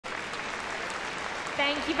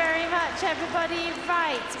Thank you very much, everybody.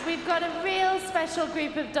 Right, we've got a real special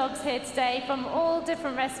group of dogs here today from all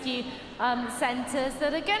different rescue centres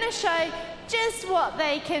that are going to show just what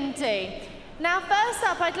they can do. Now, first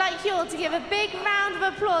up, I'd like you all to give a big round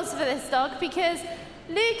of applause for this dog because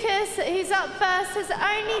Lucas, who's up first, has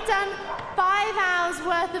only done 5 hours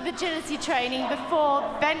worth of agility training before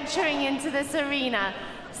venturing into this arena.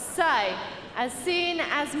 So, as soon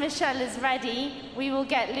as Michelle is ready, we will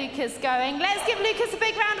get Lucas going. Let's give Lucas a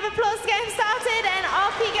big round of applause to get him started, and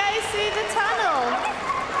off he goes through the tunnel.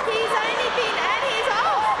 He's only been, and he's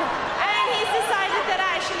off! And he's decided that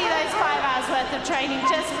actually those 5 hours worth of training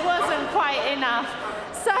just wasn't quite enough.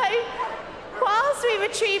 So, whilst we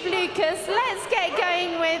retrieve Lucas, let's get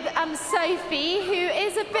going with Sophie, who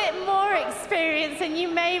is a bit more experienced and you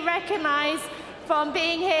may recognise from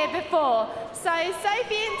being here before. So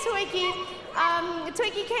Sophie and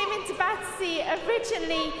Twiggy came into Battersea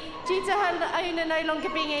originally due to her owner no longer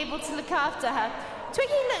being able to look after her.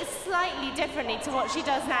 Twiggy looks slightly differently to what she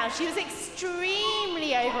does now. She was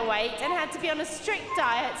extremely overweight and had to be on a strict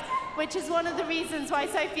diet, which is one of the reasons why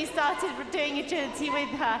Sophie started doing agility with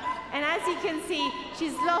her. And as you can see,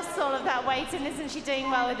 she's lost all of that weight, and isn't she doing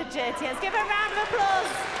well with agility? Let's give her a round of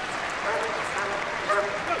applause.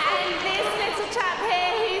 And this little chap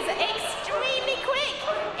here who's extremely quick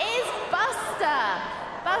is Buster.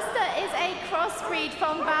 Buster is a crossbreed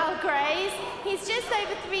from Val Grays. He's just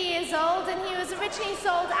over 3 years old, and he was originally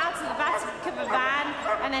sold out of the back of a van,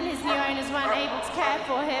 and then his new owners weren't able to care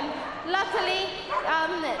for him. Luckily,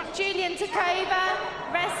 Julian took over,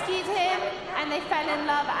 rescued him, and they fell in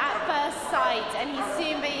love at first sight, and he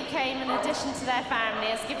soon became an addition to their family.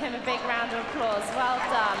 Let's give him a big round of applause. Well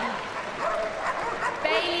done.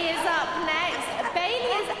 Bailey is up next.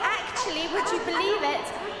 Bailey is actually, would you believe it,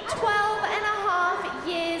 12.5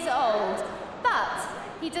 years old. But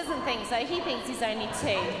he doesn't think so. He thinks he's only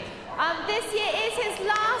 2. This year is his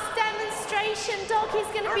last demonstration dog. He's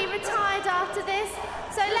going to be retired after this.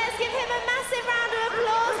 So let's give him a massive round of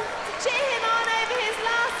applause to cheer him on over his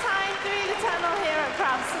last time through the tunnel here at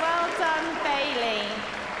Crufts. Well done, Bailey.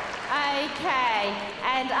 Okay,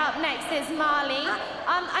 and up next is Marley.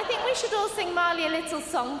 I think we should all sing Marley a little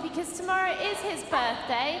song because tomorrow is his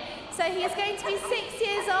birthday. So he is going to be 6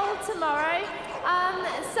 years old tomorrow.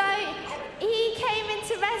 So he came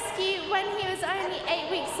into rescue when he was only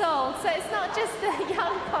 8 weeks old. So it's not just the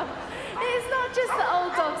young ones. It's not just the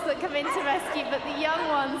old dogs that come into rescue, but the young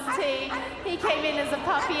ones too. He came in as a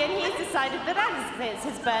puppy, and he's decided that it's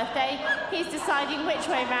his birthday. He's deciding which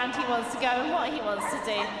way round he wants to go and what he wants to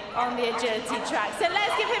do on the agility track. So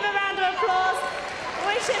let's give him a round of applause.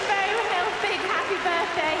 Wish him very well, big happy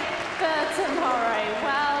birthday for tomorrow.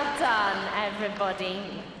 Well done, everybody.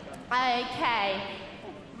 Okay.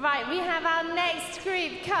 Right, we have our next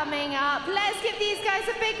group coming up. Let's give these guys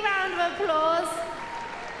a big round of applause.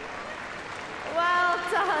 Well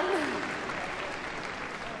done.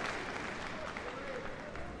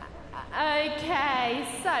 Okay,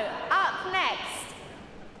 so up next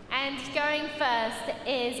and going first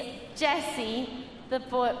is Jessie, the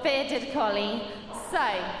bearded collie.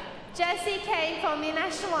 So, Jessie came from the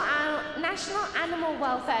National Animal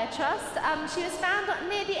Welfare Trust. She was found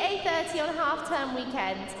near the A30 on half-term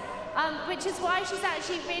weekend, which is why she's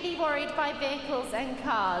actually really worried by vehicles and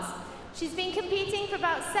cars. She's been competing for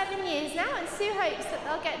about 7 years now, and Sue hopes that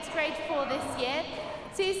they'll get to grade 4 this year.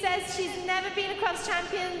 Sue says she's never been a Crufts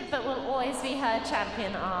champion, but will always be her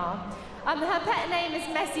champion. Her pet name is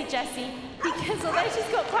Messy Jessie, because although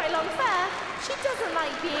she's got quite long fur, she doesn't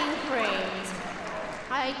like being groomed.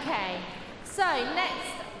 Okay, so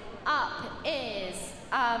next up is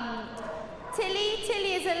Tilly.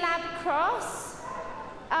 Tilly is a lab cross.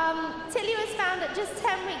 Tilly was found at just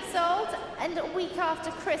 10 weeks old and a week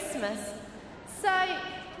after Christmas. So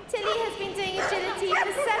Tilly has been doing agility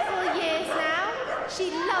for several years now.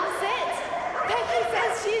 She loves it. Becky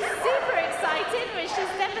says she's super excited, which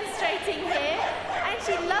she's demonstrating here. And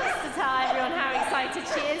she loves to tell everyone how excited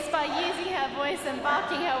she is by using her voice and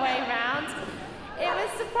barking her way around. It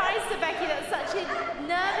was a surprise to Becky that such a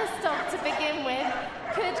nervous dog to begin with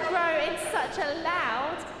could grow into such a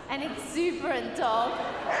loud and exuberant dog,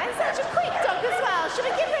 and such a quick dog as well. Should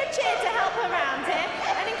we give her a cheer to help her around here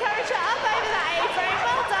and encourage her up over that A-frame?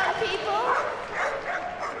 Well done, people.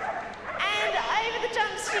 And over the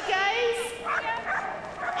jumps she goes.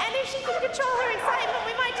 And if she can control her excitement,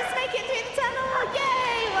 we might just make it through the tunnel.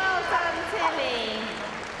 Yay! Well done, Tilly.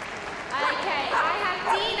 Okay, I have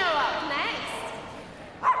Dino up next.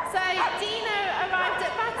 So Dino arrived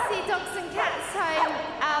at Battersea Dogs and Cats home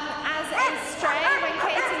as a stray when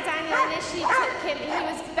Kate and Daniel initially took him. He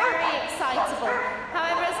was very excitable.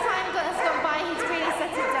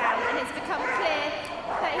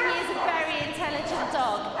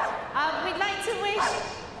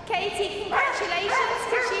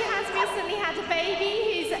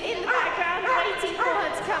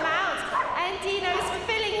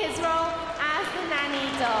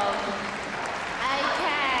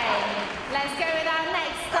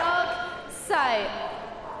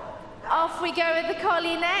 we go with the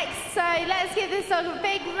collie next. So let's give this dog a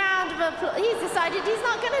big round of applause. He's decided he's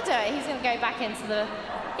not going to do it. He's going to go back into the...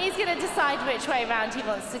 He's going to decide which way round he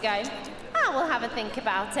wants to go. We'll have a think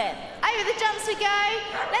about it. Over the jumps we go.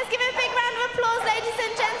 Let's give it a big round of applause, ladies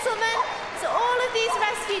and gentlemen. So all of these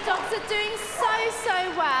rescue dogs are doing so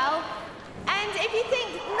well. And if you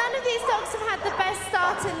think none of these dogs have had the best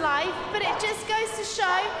start in life, but it just goes to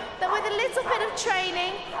show that with a little bit of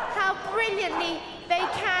training, how brilliantly they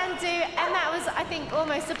can do. And that was, I think,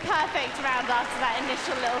 almost a perfect round after that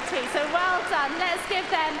initial little tweet. So well done. Let's give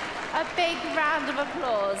them a big round of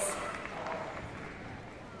applause.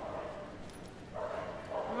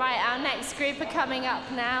 Right, our next group are coming up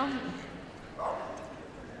now.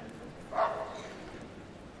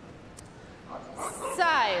 So,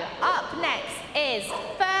 up next is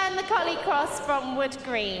Fern the Collie Cross from Wood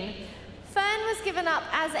Green. Fern was given up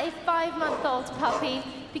as a 5-month-old puppy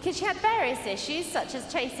because she had various issues, such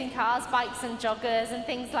as chasing cars, bikes and joggers and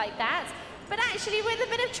things like that. But actually, with a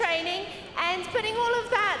bit of training and putting all of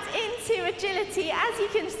that into agility, as you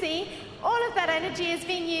can see, all of that energy is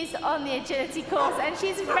being used on the agility course, and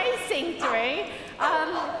she's racing through.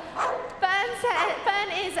 Fern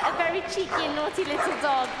is a very cheeky and naughty little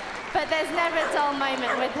dog, but there's never a dull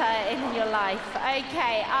moment with her in your life.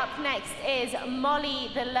 Okay, up next is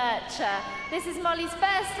Molly the Lurcher. This is Molly's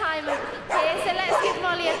first time here, so let's give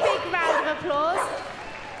Molly a big round of applause.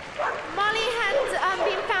 Molly had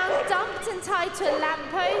been found dumped and tied to a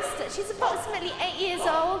lamppost. She's approximately 8 years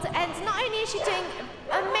old, and not only is she doing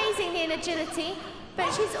amazingly in agility,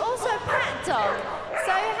 but she's also a pat dog.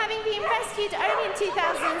 So having been rescued only in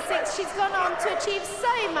 2006, she's gone on to achieve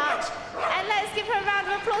so much. And let's give her a round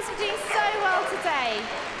of applause for doing so well today.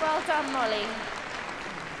 Well done, Molly.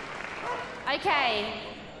 Okay,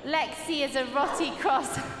 Lexi is a Rottie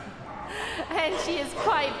Cross. And she is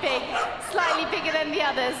quite big, slightly bigger than the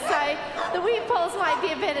others, so the weave poles might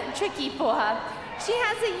be a bit tricky for her. She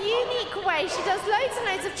has a unique way. She does loads and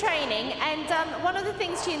loads of training, and one of the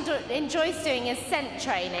things she enjoys doing is scent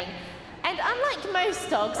training. And unlike most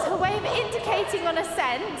dogs, her way of indicating on a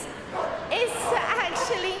scent is to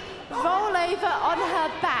actually roll over on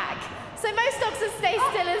her back. So most dogs will stay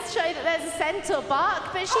still and show that there's a scent or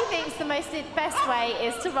bark, but she thinks the best way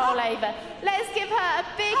is to roll over. Let's give her a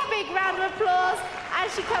big, big round of applause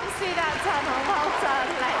as she comes through that tunnel. Well done,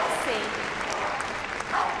 Lexi.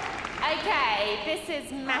 Okay, this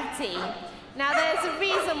is Matty. Now there's a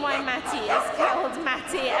reason why Matty is called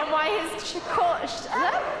Matty and why his coat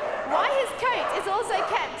is also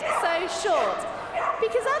kept so short.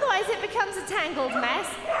 Because otherwise it becomes a tangled mess,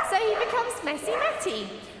 so he becomes Messy Matty.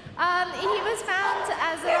 He was found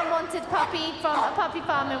as an unwanted puppy from a puppy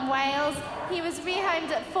farm in Wales. He was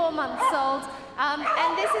rehomed at 4 months old.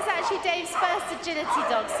 And this is actually Dave's first agility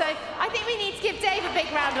dog. So I think we need to give Dave a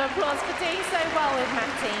big round of applause for doing so well with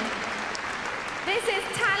Matty. This is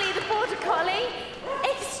Tally the Border Collie.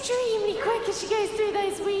 Extremely quick as she goes through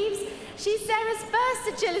those weaves. She's Sarah's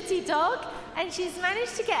first agility dog, and she's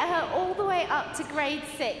managed to get her all the way up to grade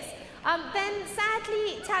 6. Then,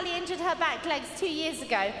 sadly, Tally injured her back legs 2 years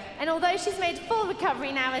ago, and although she's made full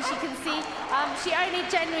recovery now, as you can see, she only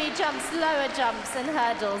generally jumps lower jumps and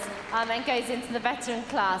hurdles and goes into the veteran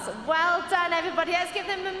class. Well done, everybody. Let's give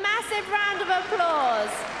them a massive round of applause.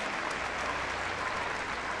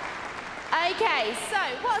 Okay, so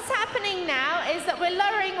what's happening now is that we're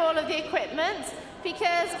lowering all of the equipment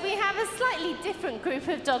because we have a slightly different group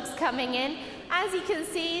of dogs coming in. As you can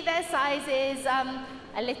see, their size is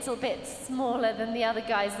a little bit smaller than the other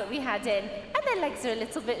guys that we had in, and their legs are a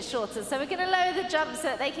little bit shorter, so we're going to lower the jumps so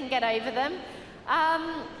that they can get over them.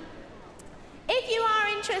 If you are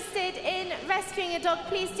interested in rescuing a dog,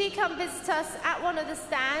 please do come visit us at one of the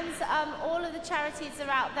stands. All of the charities are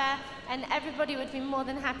out there, and everybody would be more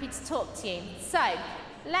than happy to talk to you. So,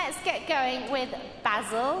 let's get going with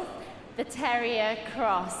Basil, the Terrier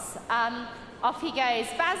Cross. Off he goes.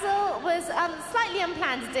 Basil was a slightly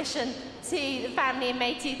unplanned addition to the family in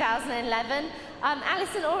May 2011.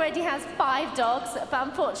 Alison already has 5 dogs, but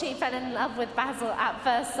unfortunately fell in love with Basil at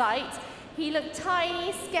first sight. He looked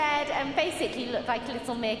tiny, scared, and basically looked like a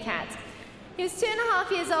little meerkat. He was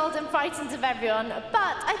 2.5 years old and frightened of everyone,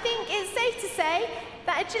 but I think it's safe to say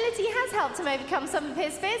that agility has helped him overcome some of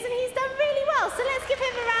his fears, and he's done really well, so let's give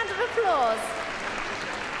him a round of applause.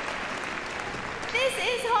 This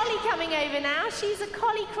is Holly coming over now. She's a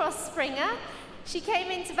Collie Cross Springer. She came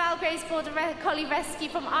into Valgrave's Border Collie Rescue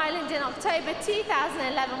from Ireland in October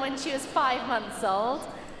 2011 when she was 5 months old.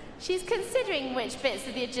 She's considering which bits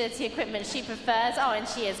of the agility equipment she prefers. Oh, and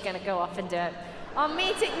she is going to go off and do it. On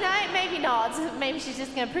meeting, no, maybe not. Maybe she's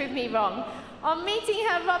just going to prove me wrong. On meeting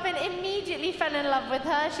her, Robin immediately fell in love with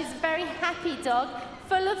her. She's a very happy dog,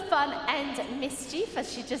 full of fun and mischief,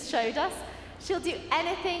 as she just showed us. She'll do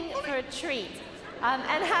anything for a treat, and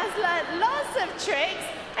has learned lots of tricks,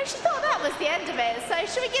 and she thought that was the end of it. So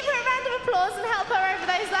should we give her a round of applause and help her over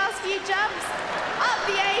those last few jumps? Up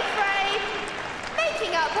the A-frame,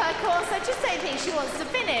 making up her course. I just don't think she wants to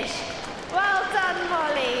finish. Well done,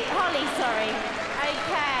 Holly, sorry.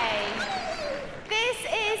 Okay. This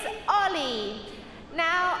is Ollie.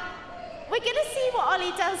 Now, we're going to see what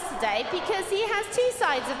Ollie does today because he has two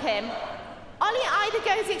sides of him. Ollie either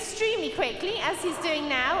goes extremely quickly, as he's doing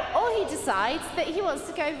now, or he decides that he wants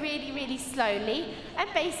to go really, really slowly and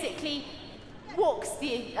basically walks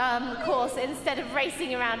the course instead of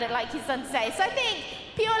racing around it like he's done today. So I think,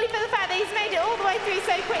 purely for the fact that he's made it all the way through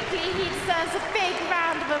so quickly, he deserves a big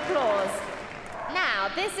round of applause.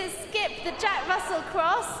 Now, this is Skip, the Jack Russell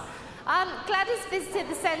Cross. Gladys visited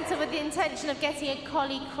the centre with the intention of getting a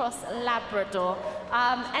Collie Cross Labrador.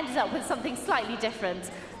 Ended up with something slightly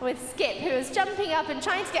different, with Skip, who was jumping up and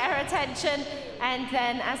trying to get her attention, and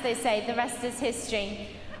then, as they say, the rest is history.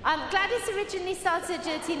 Gladys originally started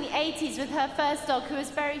agility in the 80s with her first dog, who was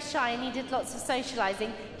very shy and needed lots of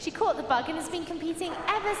socialising. She caught the bug and has been competing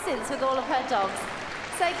ever since with all of her dogs.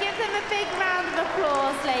 So give them a big round of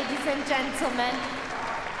applause, ladies and gentlemen.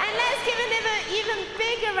 And let's give them an even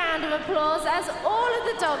bigger round of applause as all of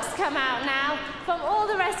the dogs come out now from all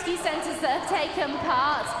the rescue centres that have taken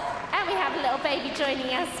part. And we have a little baby joining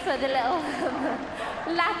us for the little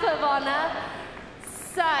lap of honour.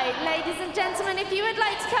 So, ladies and gentlemen, if you would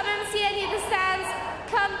like to come and see any of the stands,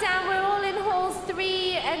 come down. We're all in Hall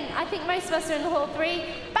 3, and I think most of us are in Hall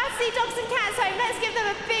 3. Battersea Dogs and Cats Home, let's give them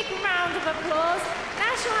a big round of applause.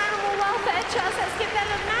 National Animal Welfare Trust, let's give them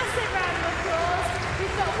a massive round of applause.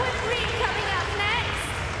 We've got Wood Green coming up next,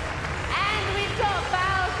 and we've got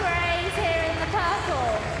Balgrays here in the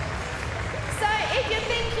purple. So if you're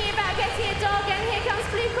thinking about getting a dog, and here comes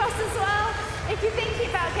Blue Cross as well, if you're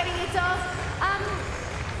thinking about getting a dog,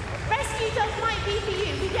 rescue dog might be for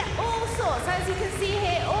you. We get all sorts, as you can see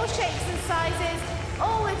here, all shapes and sizes,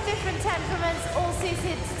 all with different temperaments, all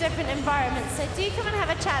suited to different environments. So do come and have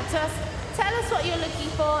a chat to us. Tell us what you're looking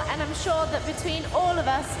for, and I'm sure that between all of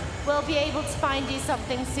us, we'll be able to find you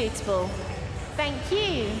something suitable. Thank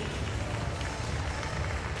you.